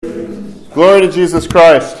Glory to Jesus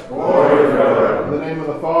Christ. Glory to God. In the name of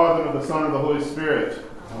the Father, and of the Son, and of the Holy Spirit.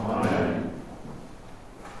 Amen.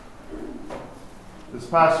 This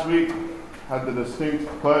past week, had the distinct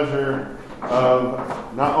pleasure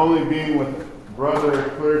of not only being with brother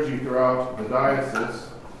clergy throughout the diocese,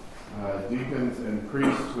 deacons and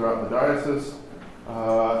priests throughout the diocese,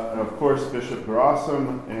 and of course Bishop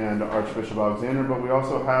Gerassim and Archbishop Alexander, but we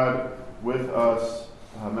also had with us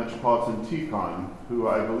Metropolitan Tikhon, who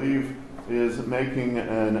I believe is making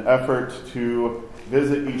an effort to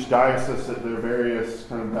visit each diocese at their various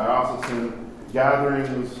kind of diocesan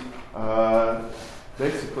gatherings,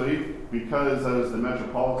 basically because as the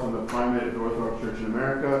Metropolitan, the Primate of the Orthodox Church in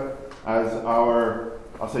America, as our,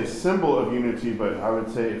 I'll say symbol of unity, but I would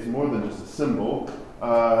say it's more than just a symbol.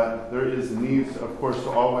 There is need, of course, to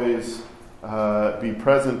always be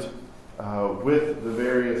present with the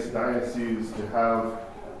various dioceses to have,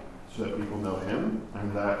 so that people know him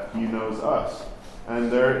and that he knows us. And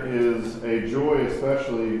there is a joy,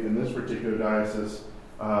 especially in this particular diocese,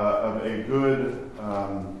 of a good,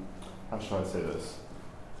 how shall I say this?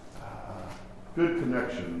 Good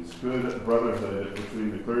connections, good brotherhood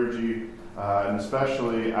between the clergy, and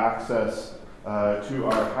especially access to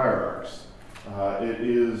our hierarchs. It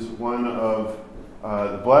is one of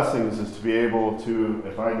the blessings is to be able to,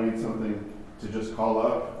 if I need something, to just call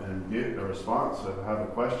up and get a response. If I have a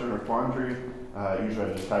question or quandary,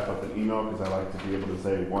 usually I just type up an email because I like to be able to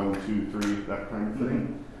say 1, 2, 3, that kind of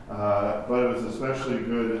thing. But it was especially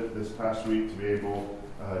good this past week to be able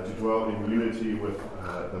to dwell in unity with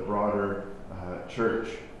the broader church.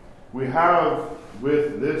 We have,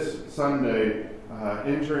 with this Sunday,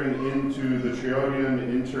 entering into the Triodion,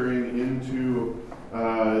 entering into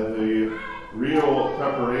the real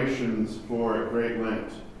preparations for Great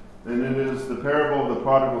Lent. And it is the parable of the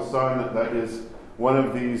prodigal son that is one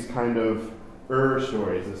of these kind of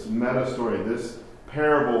stories, this meta story. This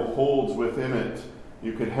parable holds within it.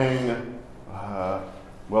 You could hang,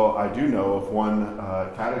 well, I do know of one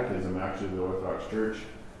catechism, actually, of the Orthodox Church,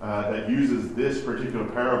 that uses this particular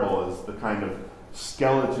parable as the kind of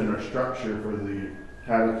skeleton or structure for the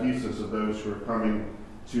catechesis of those who are coming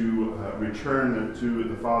to return to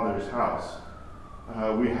the Father's house.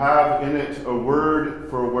 We have in it a word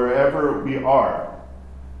for wherever we are,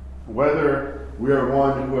 whether we are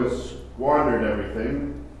one who has squandered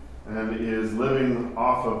everything and is living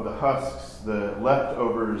off of the husks, the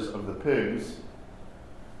leftovers of the pigs,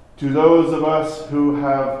 to those of us who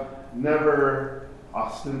have never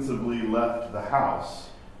ostensibly left the house,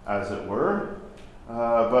 as it were,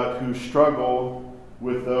 but who struggle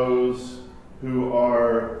with those who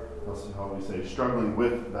are, how we say, struggling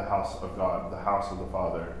with the house of God, the house of the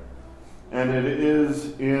Father. And it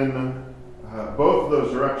is in both of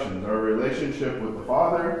those directions, our relationship with the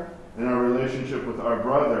Father and our relationship with our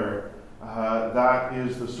brother, that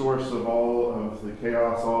is the source of all of the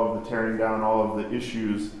chaos, all of the tearing down, all of the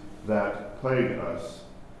issues that plague us.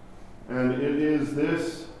 And it is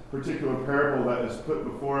this particular parable that is put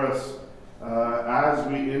before us as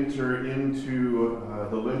we enter into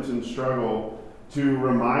the Lenten struggle to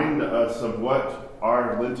remind us of what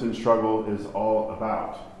our Lenten struggle is all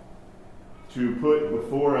about. To put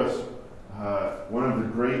before us one of the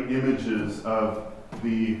great images of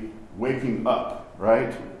the waking up,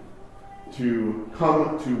 right? To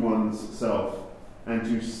come to one's self and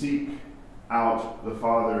to seek out the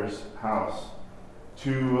Father's house.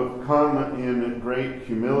 To come in great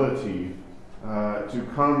humility, to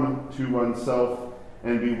come to oneself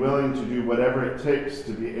and be willing to do whatever it takes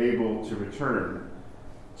to be able to return.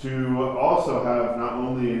 To also have not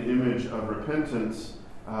only an image of repentance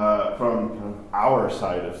from kind of our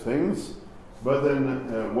side of things, but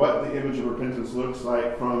then what the image of repentance looks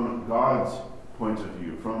like from God's point of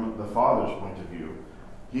view, from the Father's point of view.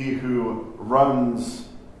 He who runs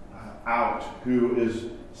out, who is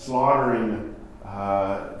slaughtering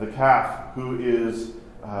the calf, who is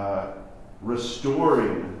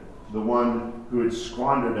restoring the one who had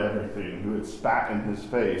squandered everything, who had spat in his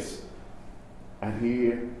face. And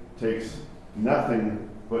he takes nothing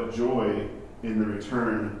but joy in the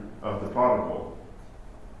return of the prodigal.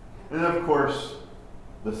 And of course,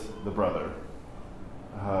 the brother.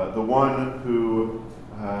 The one who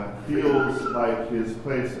feels like his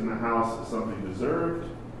place in the house is something deserved,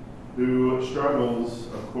 who struggles,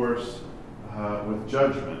 of course, with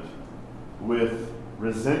judgment, with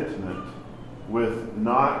resentment, with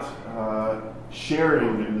not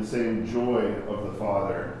sharing in the same joy of the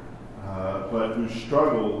Father, but who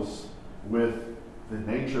struggles with the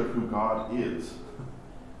nature of who God is,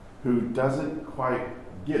 who doesn't quite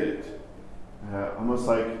get it, almost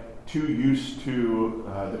like too used to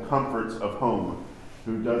the comforts of home,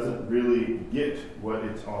 who doesn't really get what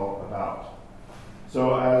it's all about.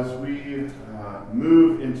 So as we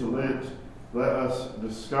move into Lent, let us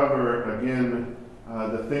discover again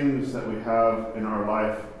the things that we have in our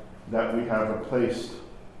life that we have replaced,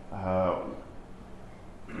 that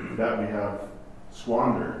we have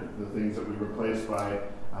squandered, the things that we replaced by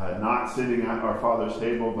not sitting at our Father's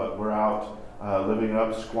table, but we're out living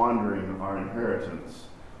up, squandering our inheritance.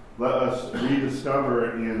 Let us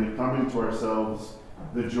rediscover in coming to ourselves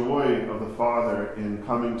the joy of the Father in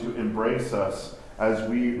coming to embrace us as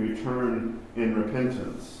we return in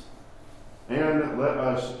repentance. And let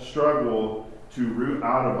us struggle to root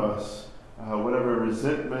out of us whatever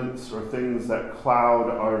resentments or things that cloud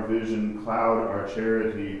our vision, cloud our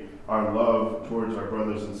charity, our love towards our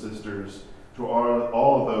brothers and sisters, to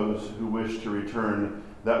all those who wish to return,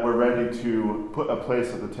 that we're ready to put a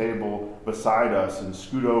place at the table beside us and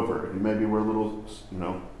scoot over. And maybe we're a little,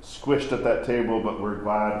 squished at that table, but we're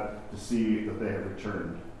glad to see that they have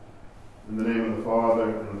returned. In the name of the Father,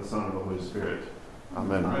 and of the Son, and of the Holy Spirit.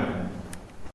 Amen. Amen.